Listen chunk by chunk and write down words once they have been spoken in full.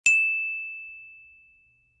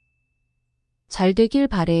잘 되길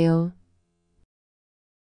바래요.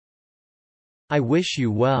 I wish you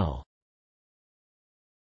well.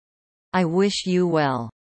 I wish you well.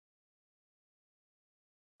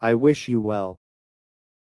 I wish you well.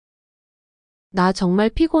 나 정말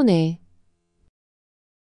피곤해.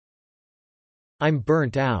 I'm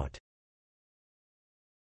burnt out.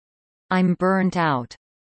 I'm burnt out.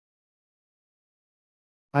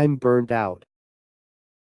 I'm burned out.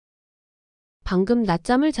 방금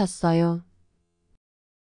낮잠을 잤어요.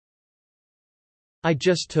 I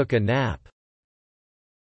just took a nap.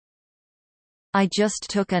 I just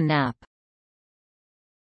took a nap.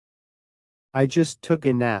 I just took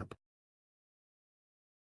a nap.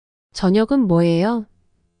 저녁은 뭐예요?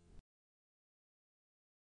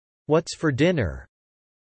 What's for dinner?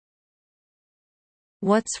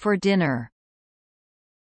 What's for dinner?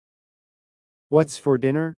 What's for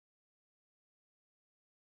dinner?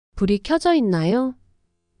 불이 켜져 있나요?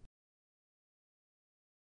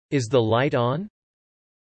 Is the light on?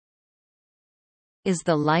 Is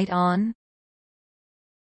the light on?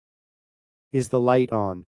 Is the light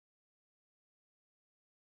on?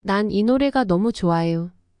 난 이 노래가 너무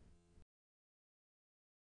좋아요.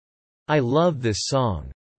 I love this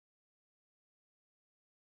song.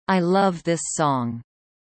 I love this song.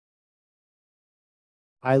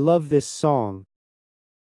 I love this song.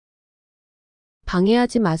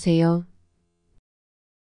 방해하지 마세요.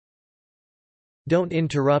 Don't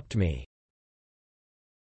interrupt me.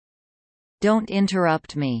 Don't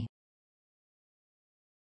interrupt me.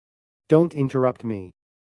 Don't interrupt me.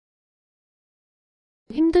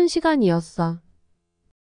 힘든 시간이었어.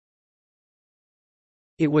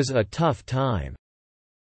 It was a tough time.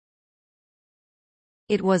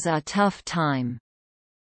 It was a tough time.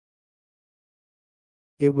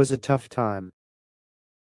 It was a tough time.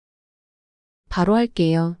 바로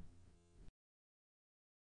할게요.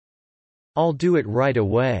 I'll do it right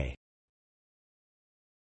away.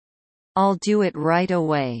 I'll do it right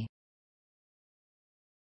away.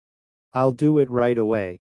 I'll do it right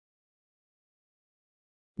away.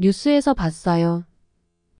 뉴스에서 봤어요.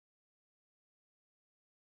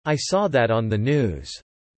 I saw that on the news.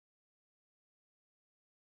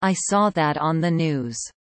 I saw that on the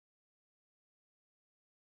news.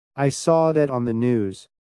 I saw that on the news.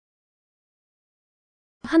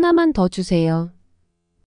 하나만 더 주세요.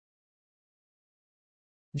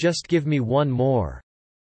 Just give me one more.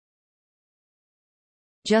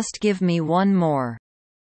 Just give me one more.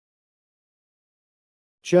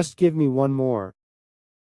 Just give me one more.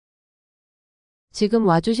 지금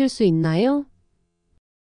와주실 수 있나요?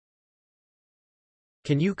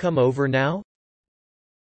 Can you come over now?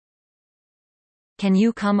 Can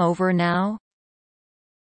you come over now?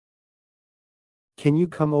 Can you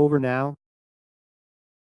come over now?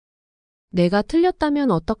 내가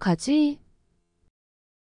틀렸다면 어떡하지?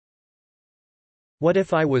 What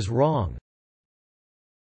if I was wrong?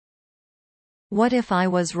 What if I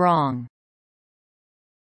was wrong?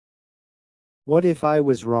 What if I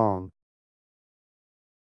was wrong?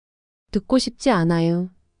 듣고 싶지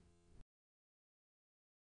않아요.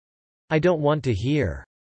 I don't want to hear.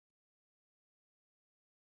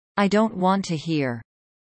 I don't want to hear.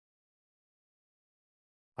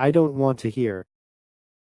 I don't want to hear.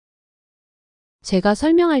 제가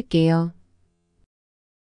설명할게요.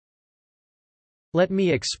 Let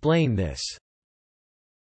me explain this.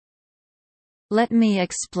 Let me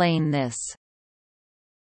explain this.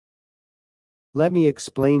 Let me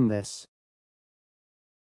explain this.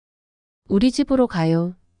 우리 집으로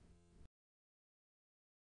가요.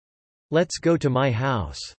 Let's go to my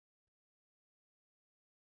house.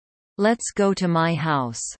 Let's go to my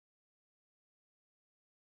house.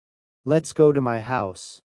 Let's go to my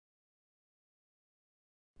house.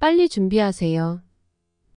 빨리 준비하세요.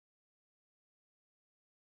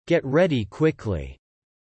 Get ready quickly.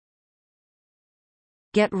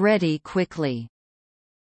 Get ready quickly.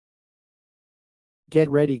 Get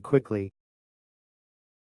ready quickly.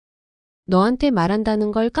 너한테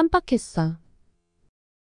말한다는 걸 깜빡했어.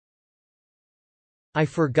 I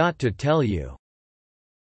forgot to tell you.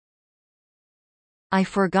 I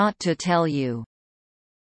forgot to tell you.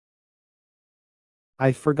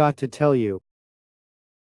 I forgot to tell you.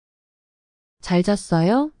 잘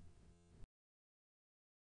잤어요?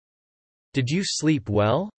 Did you sleep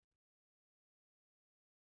well?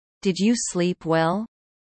 Did you sleep well?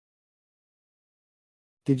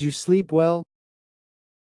 Did you sleep well?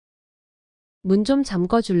 문 좀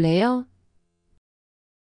잠궈 줄래요?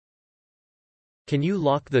 Can you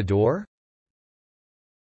lock the door?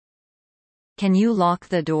 Can you lock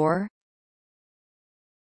the door?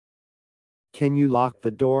 Can you lock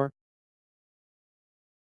the door?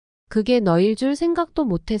 그게 너일 줄 생각도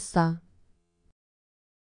못했어.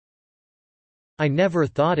 I never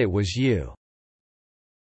thought it was you.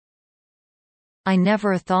 I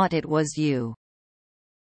never thought it was you.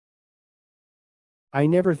 I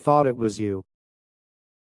never thought it was you.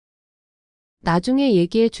 나중에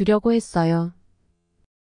얘기해 주려고 했어요.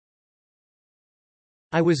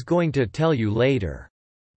 I was going to tell you later.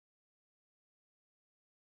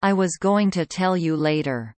 I was going to tell you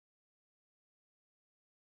later.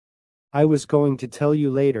 I was going to tell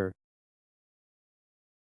you later.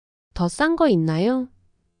 더 싼 거 있나요?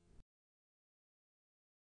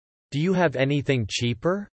 Do you have anything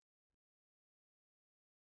cheaper?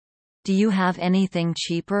 Do you have anything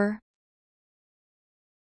cheaper?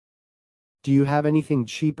 Do you have anything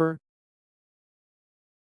cheaper?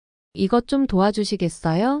 이것 좀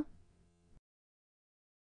도와주시겠어요?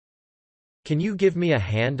 Can you give me a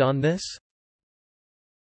hand on this?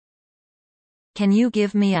 Can you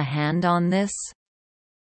give me a hand on this?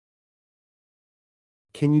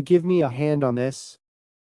 Can you give me a hand on this?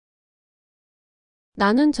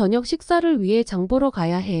 나는 저녁 식사를 위해 장 보러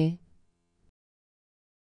가야 해.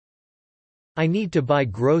 I need to buy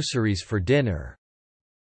groceries for dinner.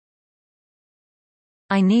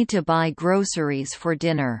 I need to buy groceries for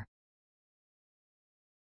dinner.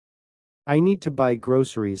 I need to buy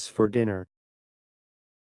groceries for dinner.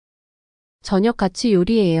 저녁 같이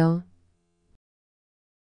요리해요.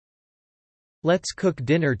 Let's cook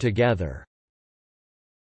dinner together.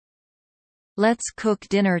 Let's cook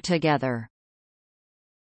dinner together.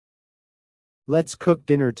 Let's cook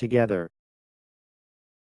dinner together.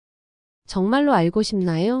 정말로 알고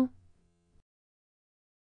싶나요?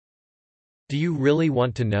 Do you really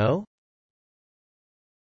want to know?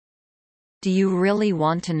 Do you really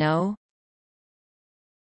want to know?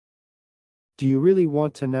 Do you really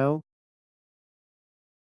want to know?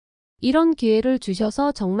 이런 기회를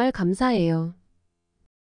주셔서 정말 감사해요.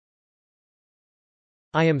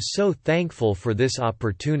 I am so thankful for this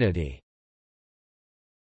opportunity.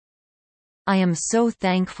 I am so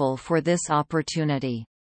thankful for this opportunity.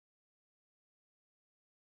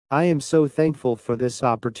 I am so thankful for this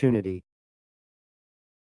opportunity.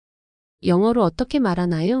 영어로 어떻게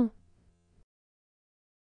말하나요?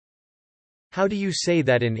 How do you say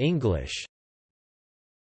that in English?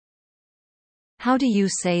 How do you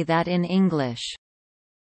say that in English?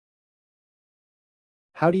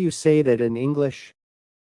 How do you say that in English?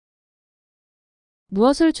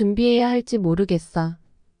 무엇을 준비해야 할지 모르겠어.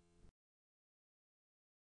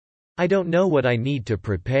 I don't know what I need to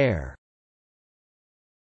prepare.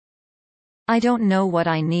 I don't know what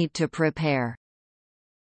I need to prepare.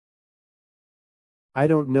 I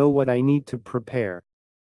don't know what I need to prepare.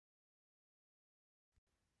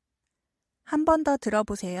 한 번 더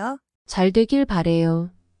들어보세요. 잘 되길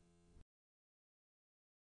바래요.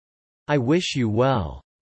 I wish you well.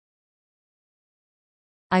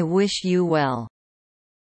 I wish you well.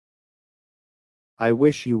 I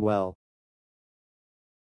wish you well.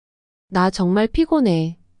 나 정말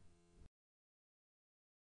피곤해.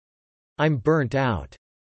 I'm burnt out.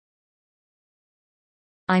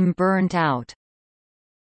 I'm burnt out.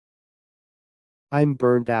 I'm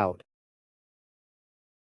burned out.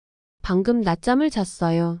 방금 낮잠을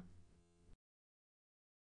잤어요.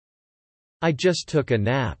 I just took a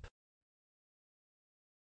nap.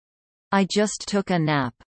 I just took a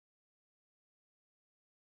nap.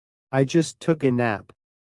 I just took a nap.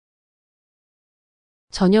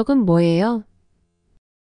 저녁은 뭐예요?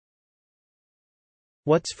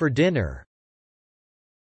 What's for dinner?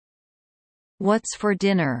 What's for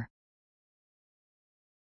dinner?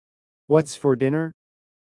 What's for dinner?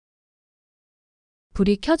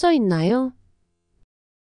 불이 켜져 있나요?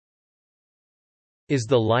 Is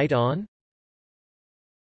the light on?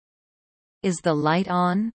 Is the light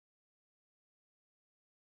on?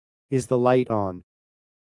 Is the light on?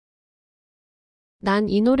 난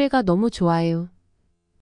이 노래가 너무 좋아요.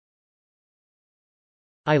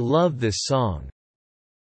 I love this song.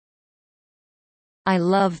 I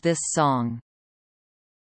love this song.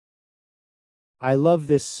 I love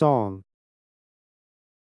this song.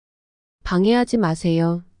 방해하지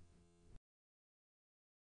마세요.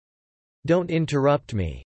 Don't interrupt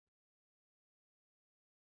me.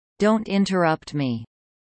 Don't interrupt me.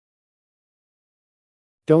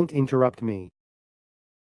 Don't interrupt me.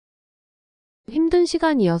 힘든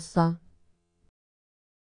시간이었어.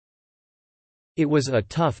 It was a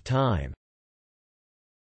tough time.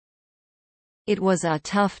 It was a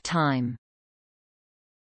tough time.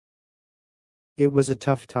 It was a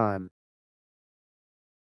tough time.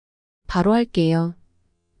 바로 할게요.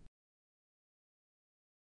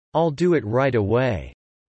 I'll do it right away.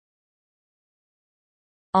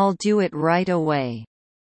 I'll do it right away.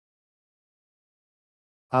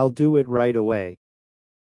 I'll do it right away.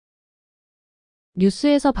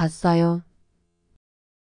 뉴스에서 봤어요.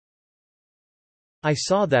 I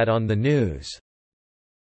saw that on the news.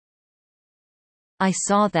 I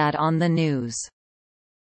saw that on the news.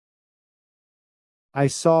 I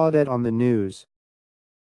saw that on the news.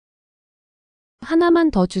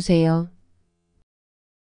 하나만 더 주세요.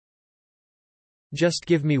 Just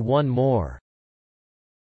give me one more.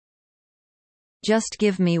 Just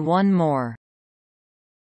give me one more.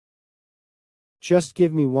 Just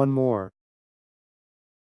give me one more.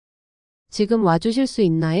 지금 와주실 수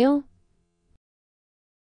있나요?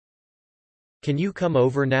 Can you come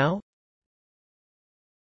over now?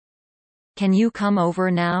 Can you come over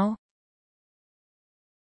now?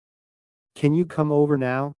 Can you come over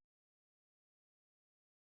now?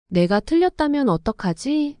 내가 틀렸다면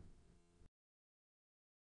어떡하지?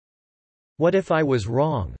 What if I was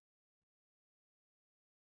wrong?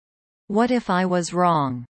 What if I was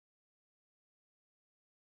wrong?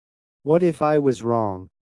 What if I was wrong?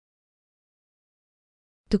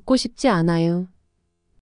 듣고 싶지 않아요.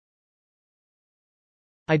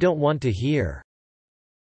 I don't want to hear.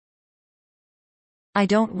 I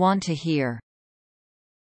don't want to hear.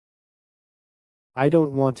 I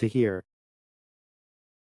don't want to hear.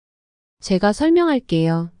 제가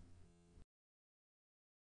설명할게요.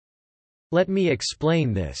 Let me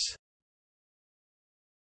explain this.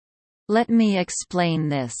 Let me explain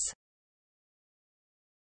this.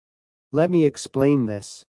 Let me explain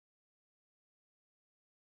this.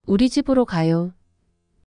 우리 집으로 가요.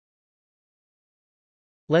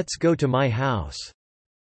 Let's go to my house.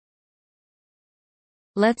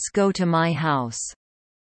 Let's go to my house.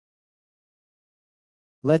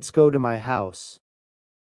 Let's go to my house.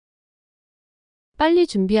 빨리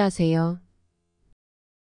준비하세요.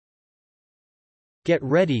 Get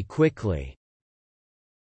ready quickly.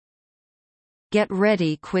 Get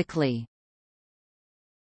ready quickly.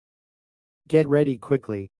 Get ready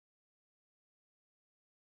quickly.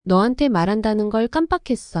 너한테 말한다는 걸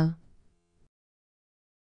깜빡했어.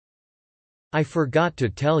 I forgot to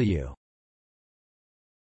tell you.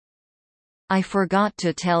 I forgot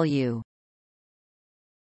to tell you.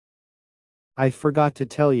 I forgot to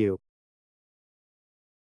tell you.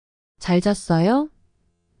 잘 잤어요?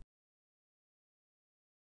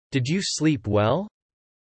 Did you sleep well?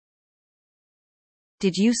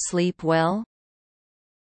 Did you sleep well?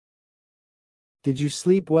 Did you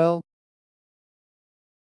sleep well?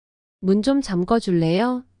 문 좀 잠궈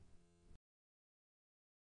줄래요?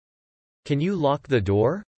 Can you lock the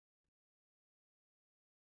door?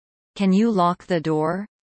 Can you lock the door?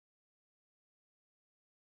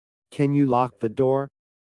 Can you lock the door?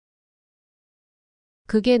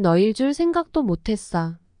 그게 너일 줄 생각도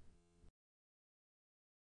못했어.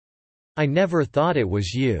 I never thought it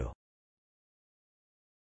was you.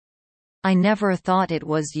 I never thought it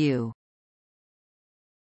was you.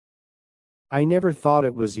 I never thought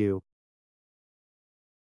it was you.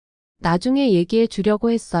 나중에 얘기해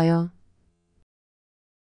주려고 했어요.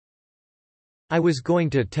 I was going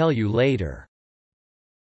to tell you later.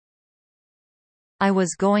 I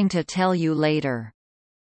was going to tell you later.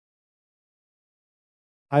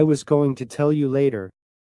 I was going to tell you later.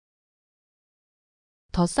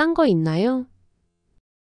 더 싼 거 있나요?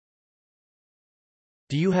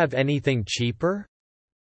 Do you have anything cheaper?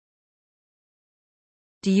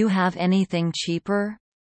 Do you have anything cheaper?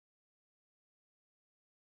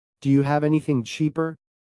 Do you have anything cheaper?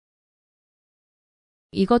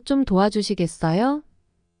 이것 좀 도와주시겠어요?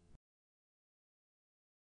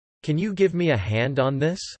 Can you give me a hand on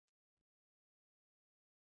this?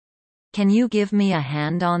 Can you give me a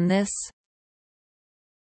hand on this?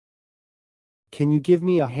 Can you give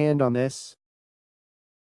me a hand on this?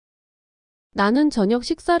 나는 저녁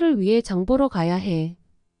식사를 위해 장 보러 가야 해.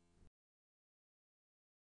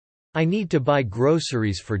 I need to buy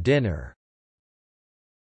groceries for dinner.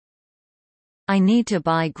 I need to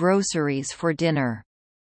buy groceries for dinner.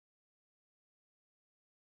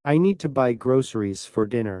 I need to buy groceries for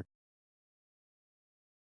dinner.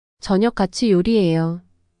 저녁 같이 요리해요.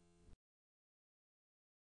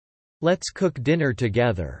 Let's cook dinner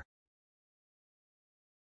together.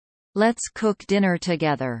 Let's cook dinner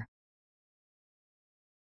together.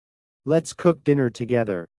 Let's cook dinner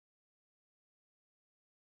together.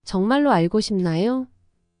 정말로 알고 싶나요?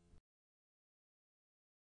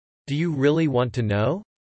 Do you really want to know?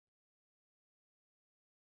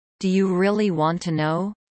 Do you really want to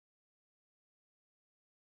know?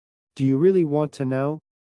 Do you really want to know?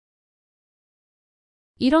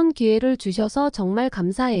 이런 기회를 주셔서 정말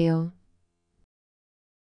감사해요.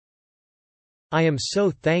 I am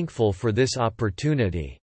so thankful for this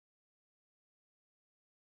opportunity.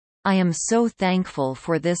 I am so thankful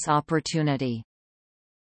for this opportunity.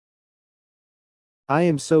 I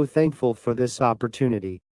am so thankful for this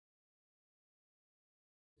opportunity.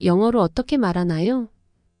 영어로 어떻게 말하나요?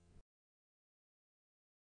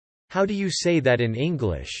 How do you say that in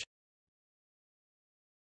English?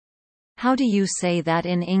 How do you say that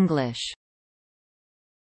in English?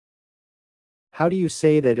 How do you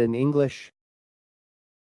say that in English?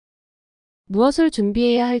 무엇을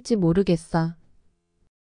준비해야 할지 모르겠어.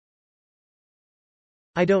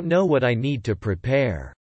 I don't know what I need to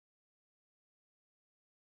prepare.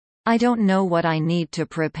 I don't know what I need to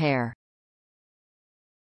prepare.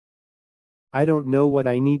 I don't know what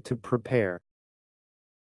I need to prepare.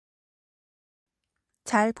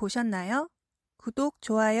 잘 보셨나요? 구독,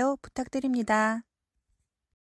 좋아요 부탁드립니다.